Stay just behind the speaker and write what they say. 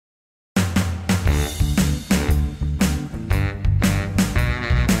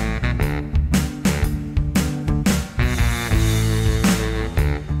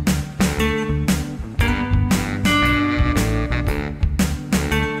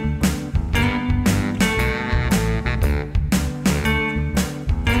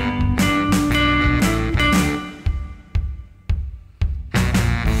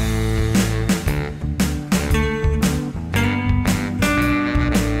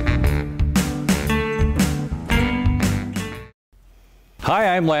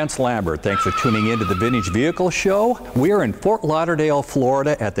Hi, I'm Lance Lambert. Thanks for tuning in to the Vintage Vehicle Show. We are in Fort Lauderdale,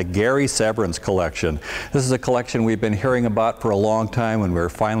 Florida at the Gary Severns Collection. This is a collection we've been hearing about for a long time and we're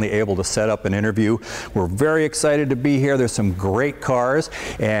finally able to set up an interview. We're very excited to be here. There's some great cars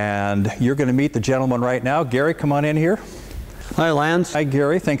and you're going to meet the gentleman right now. Gary, come on in here. Hi, Lance. Hi,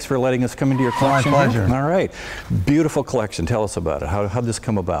 Gary. Thanks for letting us come into your collection. My pleasure. All right. Beautiful collection. Tell us about it. How did this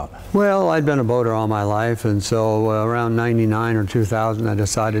come about? Well, I'd been a boater all my life, and so around 99 or 2000, I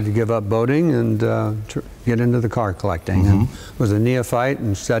decided to give up boating and get into the car collecting. And was a neophyte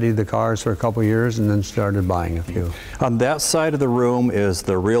and studied the cars for a couple years and then started buying a few. On that side of the room is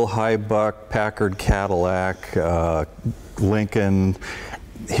the real high buck Packard, Cadillac, Lincoln.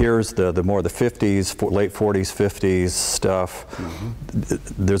 Here's the more the 50s, late 40s, 50s stuff.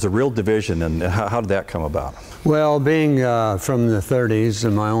 There's a real division, and how did that come about? Well, being from the 30s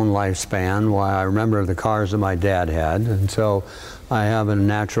in my own lifespan, why I remember the cars that my dad had, and so I have a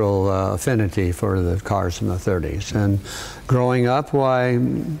natural affinity for the cars from the 30s. And growing up, why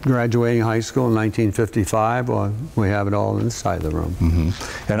graduating high school in 1955, well, we have it all inside the room.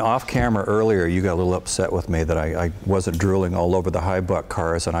 And off camera earlier, you got a little upset with me that I wasn't drooling all over the high buck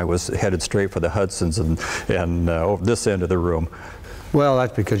cars, and I was headed straight for the Hudsons and over this end of the room. Well,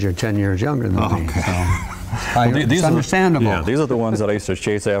 that's because you're 10 years younger than me. So. It's understandable. Yeah, these are the ones that I used to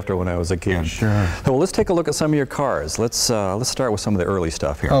chase after when I was a kid. Sure. So, well, let's take a look at some of your cars. Let's start with some of the early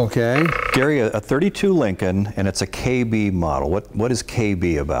stuff here. Okay. Gary, a 32 Lincoln, and it's a KB model. What is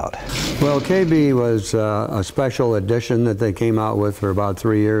KB about? Well, KB was a special edition that they came out with for about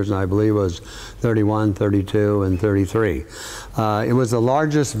 3 years, and I believe it was 31, 32, and 33. It was the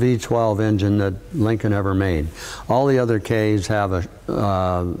largest V12 engine that Lincoln ever made. All the other Ks have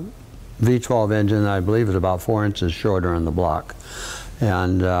a V12 engine that I believe is about 4 inches shorter on the block.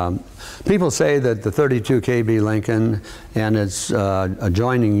 And people say that the 32 KB Lincoln and its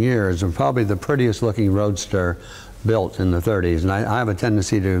adjoining years are probably the prettiest looking roadster built in the 30s. And I have a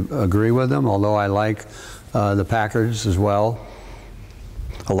tendency to agree with them, although I like the Packards as well.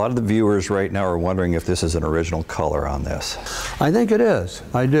 A lot of the viewers right now are wondering if this is an original color on this. I think it is.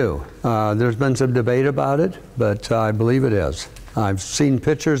 I do. There's been some debate about it, but I believe it is. I've seen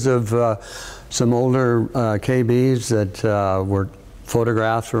pictures of some older KBs that were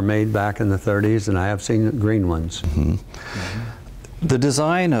photographs were made back in the 30s, and I have seen green ones. The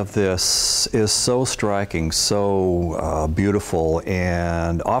design of this is so striking, so beautiful,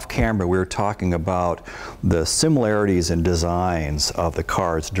 and off camera we were talking about the similarities in designs of the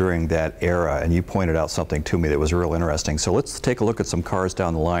cars during that era, and you pointed out something to me that was real interesting. So let's take a look at some cars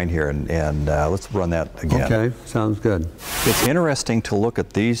down the line here, and let's run that again. Okay, sounds good. It's interesting to look at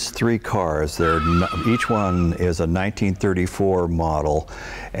these three cars. Each one is a 1934 model,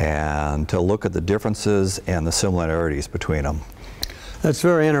 and to look at the differences and the similarities between them. That's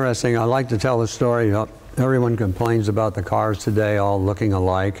very interesting. I like to tell the story. Everyone complains about the cars today all looking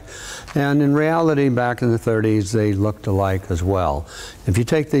alike. And in reality, back in the 30s, they looked alike as well. If you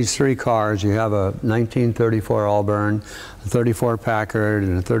take these three cars, you have a 1934 Auburn, a 34 Packard,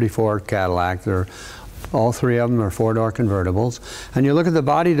 and a 34 Cadillac. All three of them are four-door convertibles. And you look at the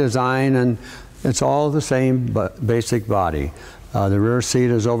body design, and it's all the same basic body. The rear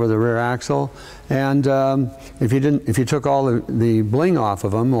seat is over the rear axle, and if you took all the bling off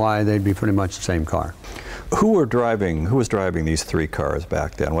of them, why, they'd be pretty much the same car. Who was driving these three cars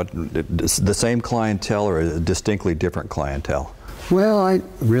back then? The same clientele or a distinctly different clientele? Well, I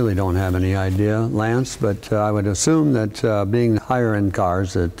really don't have any idea, Lance, but I would assume that being higher end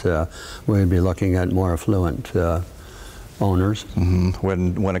cars that we'd be looking at more affluent owners.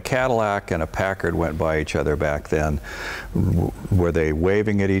 When a Cadillac and a Packard went by each other back then, were they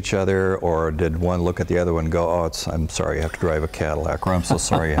waving at each other, or did one look at the other one and go, "Oh, I'm sorry, you have to drive a Cadillac," or "I'm so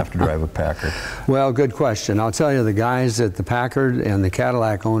sorry, you have to drive a Packard"? Well, good question. I'll tell you, the guys that the Packard and the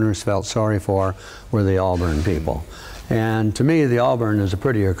Cadillac owners felt sorry for were the Auburn people. And to me, the Auburn is a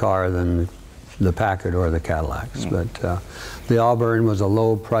prettier car than the Packard or the Cadillacs, but the Auburn was a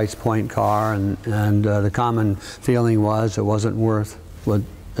low price point car, and the common feeling was it wasn't worth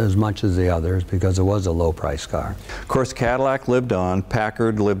as much as the others because it was a low price car. Of course, Cadillac lived on,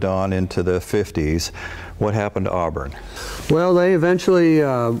 Packard lived on into the 50s. What happened to Auburn? Well, they eventually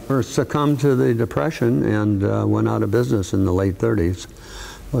succumbed to the Depression and went out of business in the late 30s.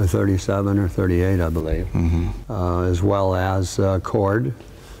 37 or 38, I believe, as well as Cord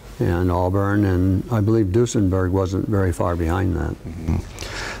and Auburn, and I believe Duesenberg wasn't very far behind that.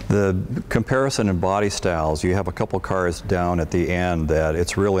 The comparison in body styles, you have a couple cars down at the end that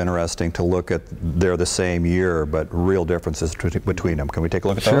it's real interesting to look at. They're the same year, but real differences between them. Can we take a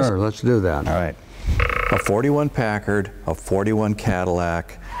look at those? Sure, let's do that. All right. A 41 Packard, a 41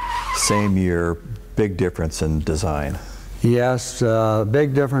 Cadillac, same year, big difference in design. Yes,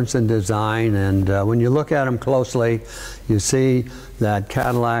 big difference in design, and when you look at them closely, you see that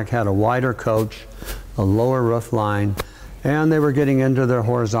Cadillac had a wider coach, a lower roof line, and they were getting into their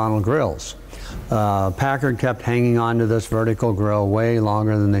horizontal grills. Packard kept hanging on to this vertical grill way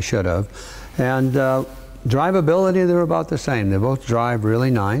longer than they should have, and drivability, they were about the same. They both drive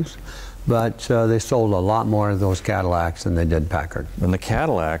really nice, but they sold a lot more of those Cadillacs than they did Packard. And the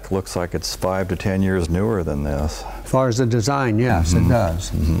Cadillac looks like it's 5 to 10 years newer than this. As far as the design, yes, it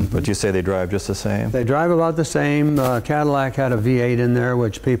does. But you say they drive just the same? They drive about the same. Cadillac had a V8 in there,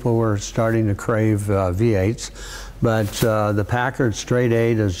 which people were starting to crave V8s. But the Packard straight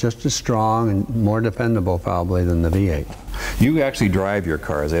 8 is just as strong and more dependable probably than the V8. You actually drive your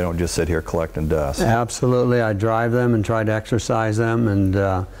cars. They don't just sit here collecting dust. Absolutely. I drive them and try to exercise them,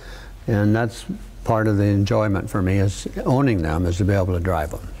 and that's part of the enjoyment for me, is owning them, is to be able to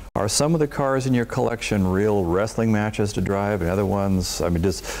drive them. Are some of the cars in your collection real wrestling matches to drive, and other ones, I mean,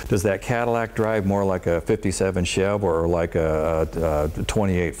 does that Cadillac drive more like a 57 Chev or like a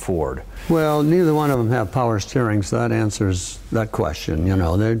 28 Ford? Well, neither one of them have power steering, so that answers that question. You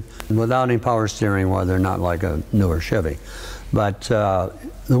know, they're without any power steering, well, they're not like a newer Chevy. But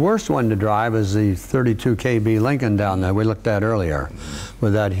the worst one to drive is the 32 KB Lincoln down there we looked at earlier,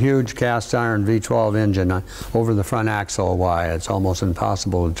 with that huge cast iron V12 engine over the front axle. Why, it's almost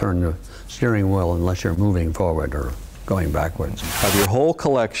impossible to turn the steering wheel unless you're moving forward or going backwards. Of your whole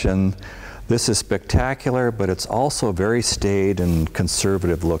collection, this is spectacular, but it's also very staid and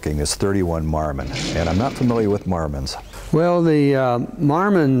conservative looking. It's 31 Marmon, and I'm not familiar with Marmons. Well, the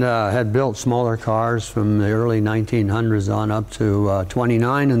Marmon had built smaller cars from the early 1900s on up to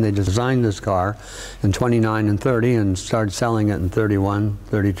 29, and they designed this car in 29 and 30 and started selling it in 31,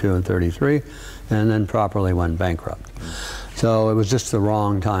 32, and 33, and then properly went bankrupt. So it was just the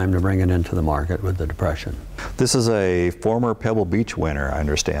wrong time to bring it into the market with the Depression. This is a former Pebble Beach winner, I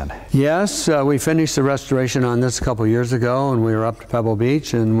understand. Yes, we finished the restoration on this a couple years ago, and we were up to Pebble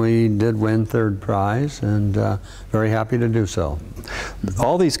Beach, and we did win third prize, and very happy to do so.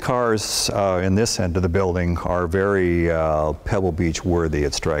 All these cars in this end of the building are very Pebble Beach worthy,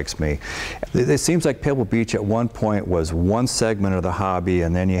 it strikes me. It seems like Pebble Beach at one point was one segment of the hobby,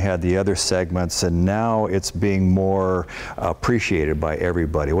 and then you had the other segments, and now it's being more appreciated by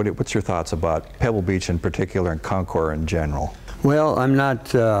everybody. What's your thoughts about Pebble Beach in particular and Concours in general? Well, I'm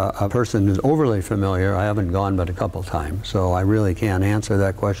not a person who's overly familiar. I haven't gone but a couple times, so I really can't answer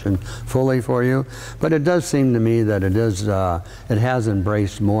that question fully for you. But it does seem to me that it has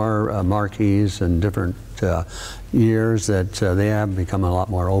embraced more marquees and different years, that they have become a lot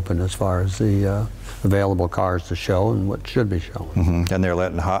more open as far as the available cars to show and what should be shown. And they're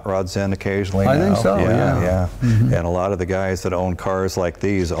letting hot rods in occasionally now. I think so, yeah. And a lot of the guys that own cars like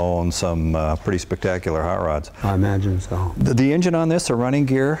these own some pretty spectacular hot rods. I imagine so. The engine on this, a running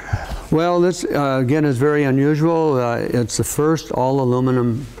gear? Well, this again is very unusual. It's the first all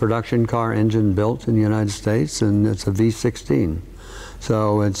aluminum production car engine built in the United States, and it's a V16.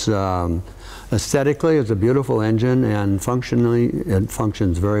 So it's aesthetically, it's a beautiful engine, and functionally, it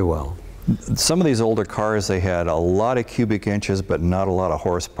functions very well. Some of these older cars, they had a lot of cubic inches, but not a lot of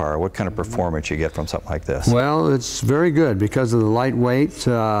horsepower. What kind of performance you get from something like this? Well, it's very good because of the lightweight.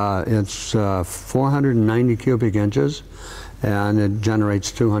 It's 490 cubic inches, and it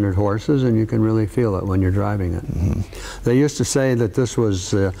generates 200 horses, and you can really feel it when you're driving it. They used to say that this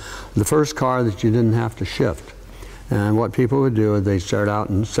was the first car that you didn't have to shift. And what people would do is they'd start out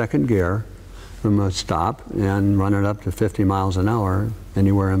in second gear from a stop and run it up to 50 miles an hour,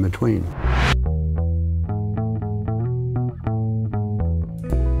 anywhere in between.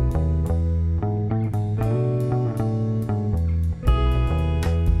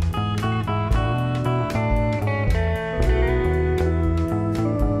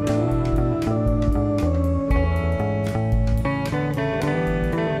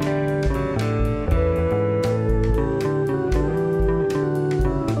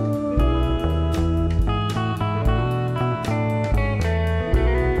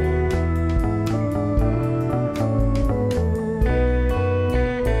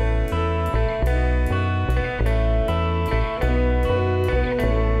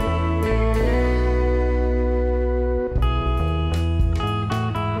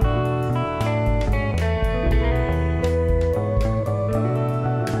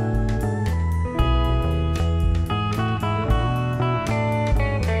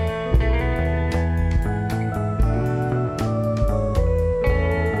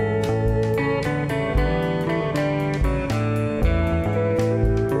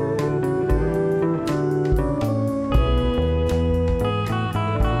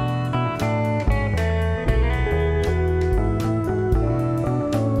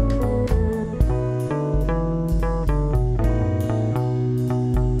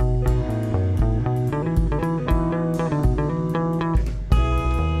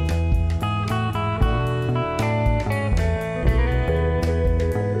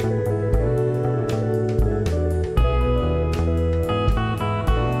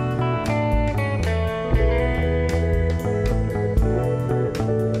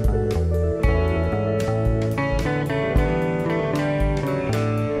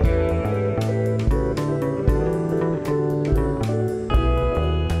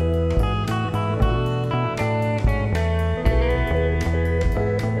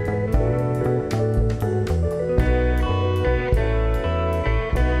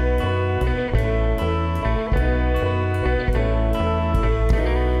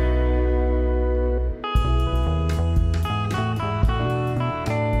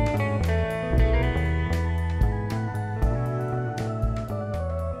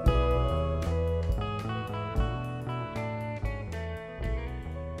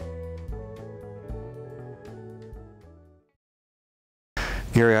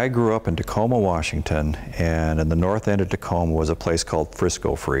 Gary, I grew up in Tacoma, Washington, and in the north end of Tacoma was a place called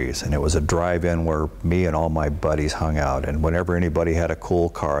Frisco Freeze, and it was a drive-in where me and all my buddies hung out, and whenever anybody had a cool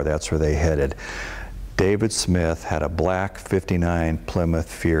car, that's where they headed. David Smith had a black '59 Plymouth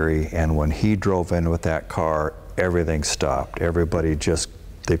Fury, and when he drove in with that car, everything stopped. Everybody just,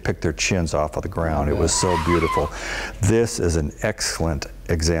 they picked their chins off of the ground. It was so beautiful. This is an excellent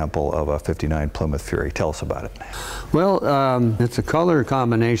example of a '59 Plymouth Fury. Tell us about it. Well, it's a color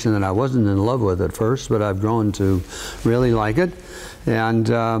combination that I wasn't in love with at first, but I've grown to really like it. And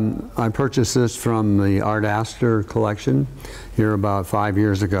I purchased this from the Art Astor collection here about 5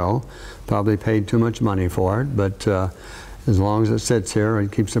 years ago. Probably paid too much money for it, but as long as it sits here,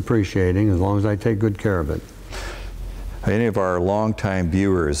 it keeps appreciating, as long as I take good care of it. Any of our longtime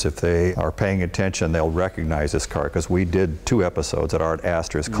viewers, if they are paying attention, they'll recognize this car, because we did 2 episodes at Art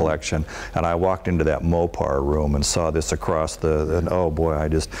Astor's collection, and I walked into that Mopar room and saw this across and oh boy, I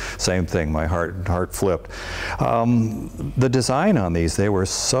just, same thing, my heart flipped. The design on these, they were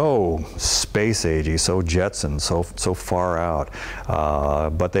so space-agey, so Jetson, so far out,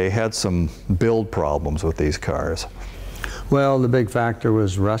 but they had some build problems with these cars. Well, the big factor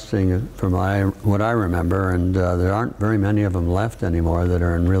was rusting, from what I remember, and there aren't very many of them left anymore that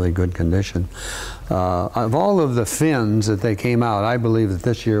are in really good condition. Of all of the fins that they came out, I believe that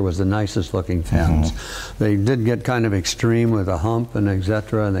this year was the nicest looking fins. They did get kind of extreme with a hump and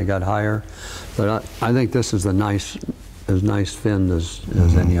etc., and they got higher, but I think this is as nice fin as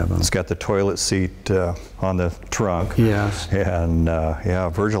any of them. It's got the toilet seat on the trunk. Yes. And yeah,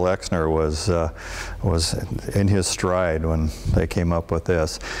 Virgil Exner was in his stride when they came up with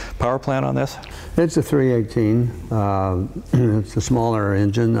this. Power plant on this? It's a 318. It's a smaller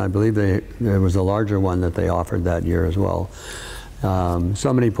engine. I believe there was a larger one that they offered that year as well.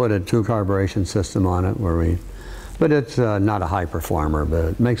 Somebody put a 2-carburation system on it but it's not a high performer, but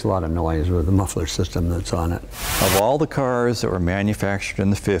it makes a lot of noise with the muffler system that's on it. Of all the cars that were manufactured in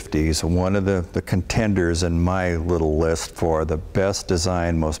the 50s, one of the contenders in my little list for the best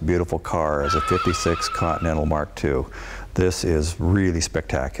designed, most beautiful car is a '56 Continental Mark II. This is really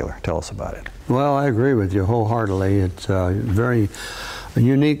spectacular. Tell us about it. Well, I agree with you wholeheartedly. It's a very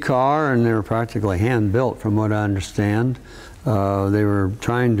unique car, and they're practically hand-built from what I understand. They were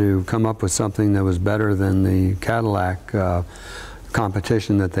trying to come up with something that was better than the Cadillac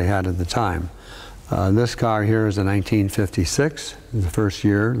competition that they had at the time. This car here is a 1956, the first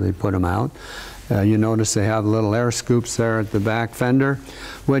year they put them out. You notice they have little air scoops there at the back fender,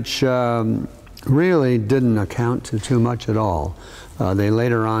 which really didn't account to too much at all. They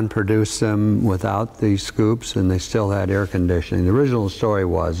later on produced them without these scoops, and they still had air conditioning. The original story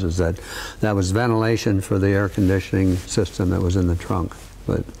was that was ventilation for the air conditioning system that was in the trunk.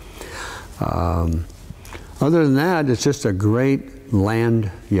 But other than that, it's just a great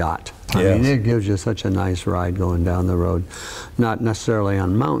land yacht. I mean, it gives you such a nice ride going down the road. Not necessarily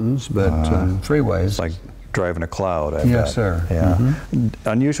on mountains, but on freeways. Like driving a cloud, I bet. Yes, sir. Yeah.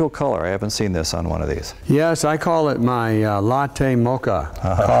 Unusual color. I haven't seen this on one of these. Yes, I call it my latte mocha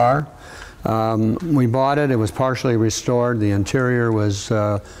car. We bought it. It was partially restored. The interior was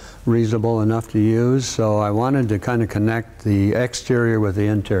reasonable enough to use, so I wanted to kind of connect the exterior with the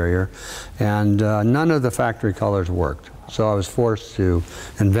interior, and none of the factory colors worked. So I was forced to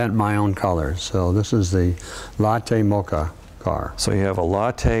invent my own colors. So this is the latte mocha car. So you have a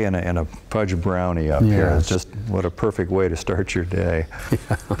latte and a fudge brownie up here. It's just what a perfect way to start your day.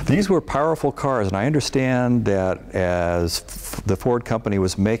 These were powerful cars, and I understand that as the Ford company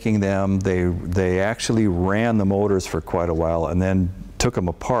was making them, they actually ran the motors for quite a while and then took them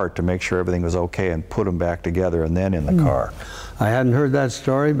apart to make sure everything was okay and put them back together and then in the car. I hadn't heard that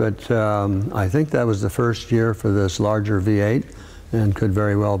story, but I think that was the first year for this larger V8, and could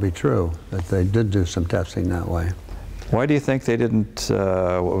very well be true that they did do some testing that way. Why do you think they didn't,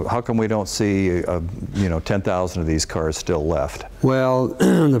 how come we don't see, 10,000 of these cars still left? Well,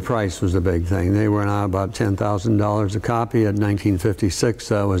 the price was a big thing. They were now about $10,000 a copy. At 1956,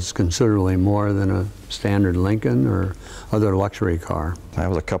 that was considerably more than a standard Lincoln or other luxury car. That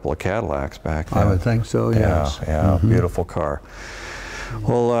was a couple of Cadillacs back then. I would think so, yes. Yeah, beautiful car.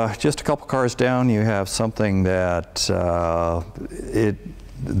 Well, just a couple cars down, you have something that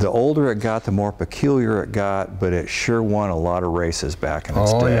the older it got, the more peculiar it got, but it sure won a lot of races back in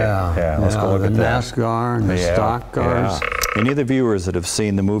its day. Yeah, let's go look at that. NASCAR and the stock cars. Any of the viewers that have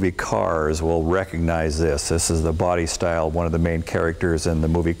seen the movie Cars will recognize this. This is the body style of one of the main characters in the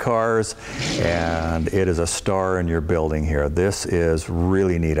movie Cars, and it is a star in your building here. This is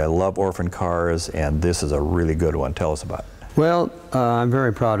really neat. I love orphan cars, and this is a really good one. Tell us about it. Well, I'm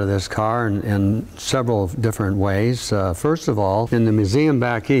very proud of this car in several different ways. First of all, in the museum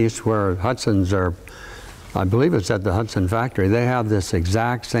back east where Hudson's are, I believe it's at the Hudson factory, they have this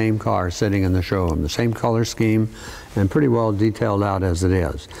exact same car sitting in the showroom, the same color scheme and pretty well detailed out as it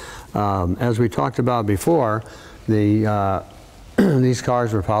is. As we talked about before, these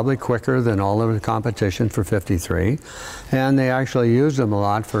cars were probably quicker than all of the competition for '53, and they actually used them a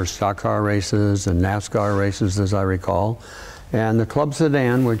lot for stock car races and NASCAR races, as I recall. And the Club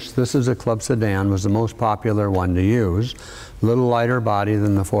Sedan, which this is a Club Sedan, was the most popular one to use. A little lighter body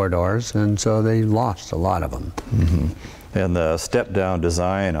than the four doors, and so they lost a lot of them. Mm-hmm. And the step-down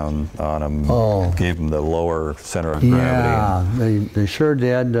design on them gave them the lower center of gravity. Yeah, they sure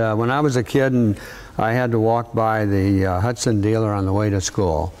did. When I was a kid and I had to walk by the Hudson dealer on the way to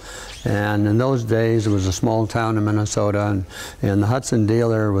school, and in those days it was a small town in Minnesota, and the Hudson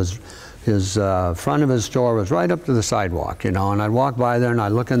dealer was, his front of his store was right up to the sidewalk, you know, and I'd walk by there and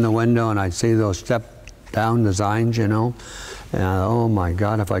I'd look in the window and I'd see those step-down designs, you know, and oh my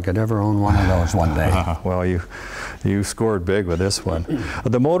God, if I could ever own one of those one day. Well, you scored big with this one.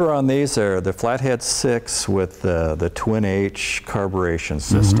 The motor on these are the Flathead 6 with the Twin H carburation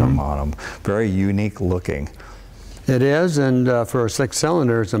system on them. Very unique looking. It is, and for a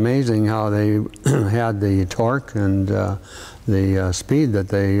six-cylinder, it's amazing how they had the torque and the speed that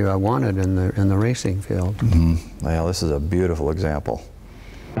they wanted in the racing field. Well, this is a beautiful example.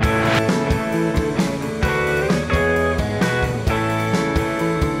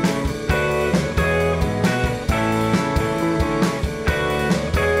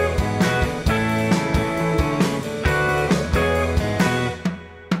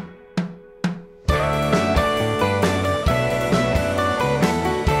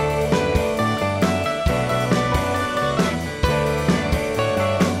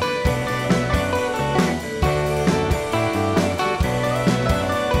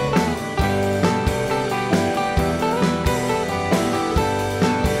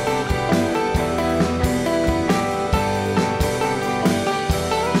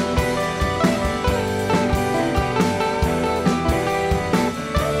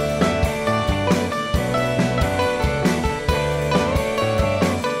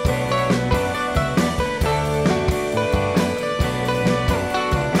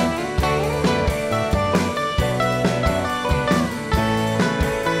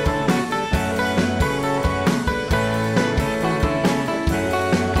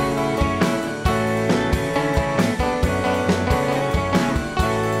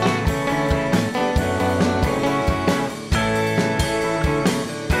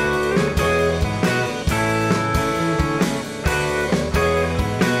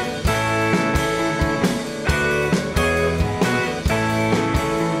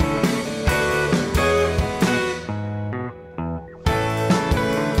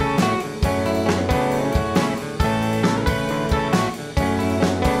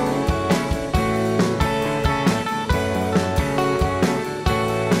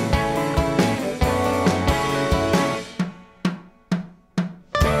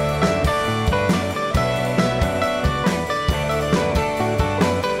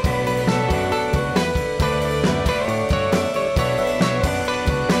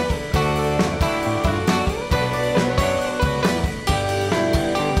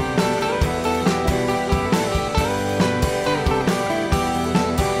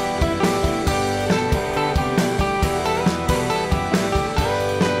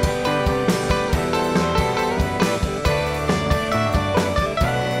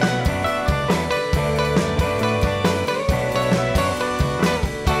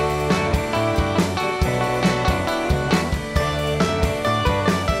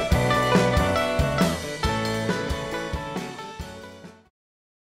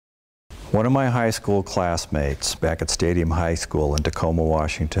 One of my high school classmates back at Stadium High School in Tacoma,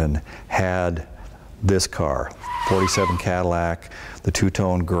 Washington, had this car, 47 Cadillac, the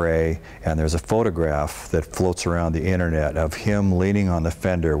two-tone gray, and there's a photograph that floats around the internet of him leaning on the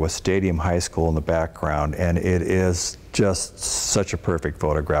fender with Stadium High School in the background, and it is just such a perfect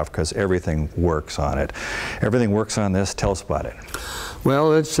photograph because everything works on it. Everything works on this. Tell us about it.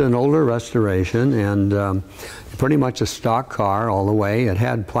 Well, it's an older restoration and pretty much a stock car all the way. It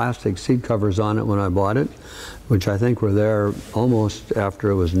had plastic seat covers on it when I bought it, which I think were there almost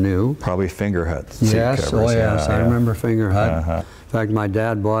after it was new. Probably finger hut seat yes, covers. Oh yes, I remember finger hut. Uh-huh. In fact, my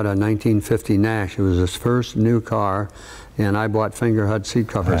dad bought a 1950 Nash. It was his first new car, and I bought finger hut seat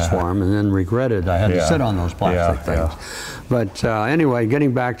covers for him, and then regretted I had to sit on those plastic things. But anyway,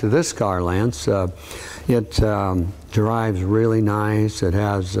 getting back to this car, Lance, it drives really nice. It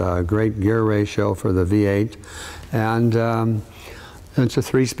has a great gear ratio for the V8, And it's a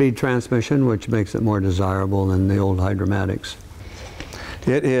 3-speed transmission, which makes it more desirable than the old Hydromatics.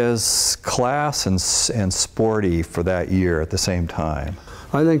 It is class and sporty for that year at the same time.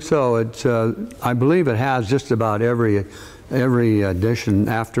 I think so. I believe it has just about every addition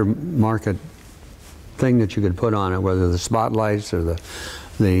aftermarket thing that you could put on it, whether the spotlights or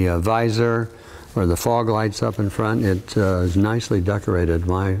the visor or the fog lights up in front. It is nicely decorated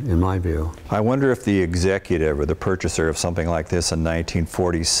in my view. I wonder if the executive or the purchaser of something like this in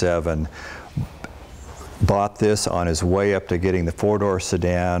 1947 bought this on his way up to getting the 4-door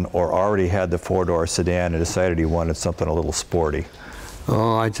sedan, or already had the 4-door sedan and decided he wanted something a little sporty.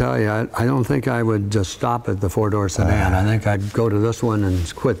 Oh, I tell you, I don't think I would just stop at the 4-door sedan. I think I'd go to this one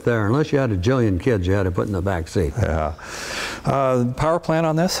and quit there, unless you had a jillion kids you had to put in the back seat. Yeah. Power plant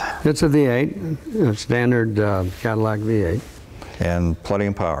on this? It's a V8, a standard Cadillac V8. And plenty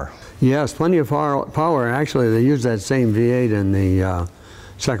of power. Yes, plenty of power. Actually, they used that same V8 in the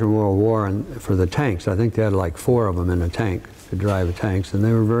Second World War for the tanks. I think they had like 4 of them in a tank to drive the tanks, and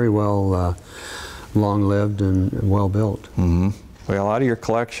they were very well long-lived and well built. Mm-hmm. Well, out of your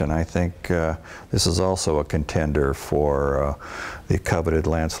collection, I think this is also a contender for the coveted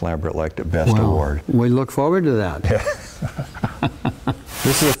Lance Lambert Liked It Best award. We look forward to that.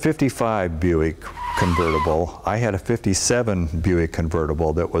 This is a 55 Buick convertible. I had a 57 Buick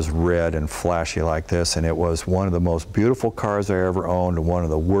convertible that was red and flashy like this, and it was one of the most beautiful cars I ever owned and one of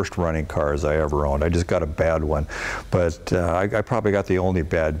the worst running cars I ever owned. I just got a bad one, but I probably got the only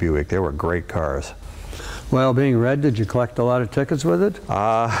bad Buick. They were great cars. Well, being red, did you collect a lot of tickets with it?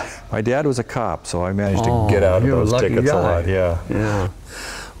 My dad was a cop, so I managed to get out of those tickets a lot. Yeah.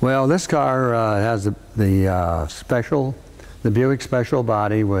 Well, this car has the Buick Special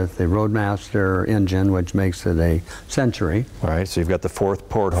body with the Roadmaster engine, which makes it a Century. All right, so you've got the 4th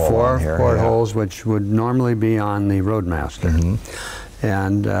porthole on here. 4 portholes, which would normally be on the Roadmaster. Mm-hmm.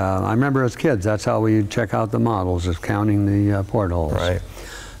 And I remember as kids, that's how we check out the models, is counting the portholes. Right.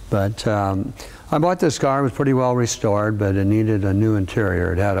 But I bought this car. It was pretty well restored, but it needed a new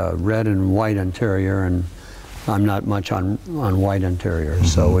interior. It had a red and white interior, and I'm not much on white interiors. Mm-hmm.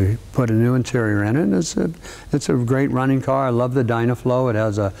 So we put a new interior in it, and it's a great running car. I love the Dynaflow. It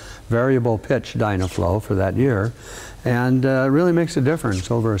has a variable pitch Dynaflow for that year, and it really makes a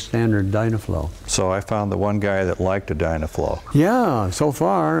difference over a standard Dynaflow. So I found the one guy that liked a Dynaflow. Yeah, so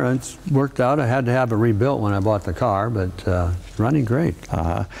far it's worked out. I had to have it rebuilt when I bought the car, but running great.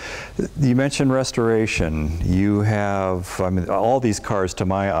 You mentioned restoration. You have, I mean, all these cars to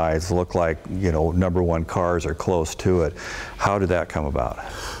my eyes look like, you know, #1 cars or close to it. How did that come about?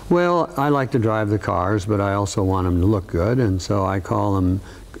 Well, I like to drive the cars, but I also want them to look good, and so I call them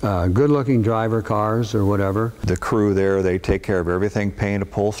good-looking driver cars or whatever. The crew there, they take care of everything, paint,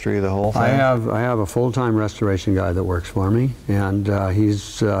 upholstery, the whole thing? I have a full-time restoration guy that works for me, and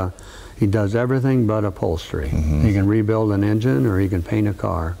he does everything but upholstery. Mm-hmm. He can rebuild an engine or he can paint a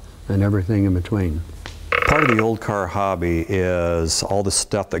car and everything in between. Part of the old car hobby is all the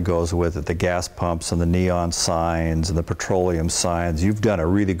stuff that goes with it, the gas pumps and the neon signs and the petroleum signs. You've done a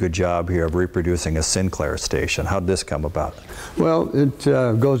really good job here of reproducing a Sinclair station. How did this come about? Well, it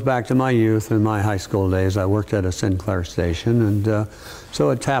goes back to my youth and my high school days. I worked at a Sinclair station, and so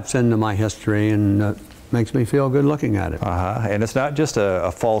it taps into my history and makes me feel good looking at it. And it's not just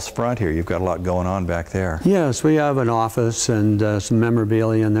a false front here. You've got a lot going on back there. Yes, we have an office and some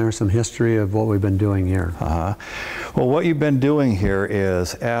memorabilia in there, some history of what we've been doing here. Well, what you've been doing here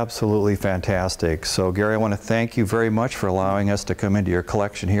is absolutely fantastic. So, Gary, I want to thank you very much for allowing us to come into your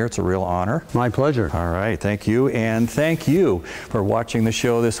collection here. It's a real honor. My pleasure. All right, thank you. And thank you for watching the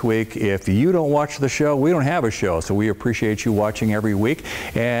show this week. If you don't watch the show, we don't have a show. So we appreciate you watching every week.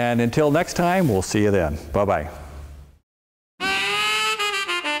 And until next time, we'll see you then. Bye-bye.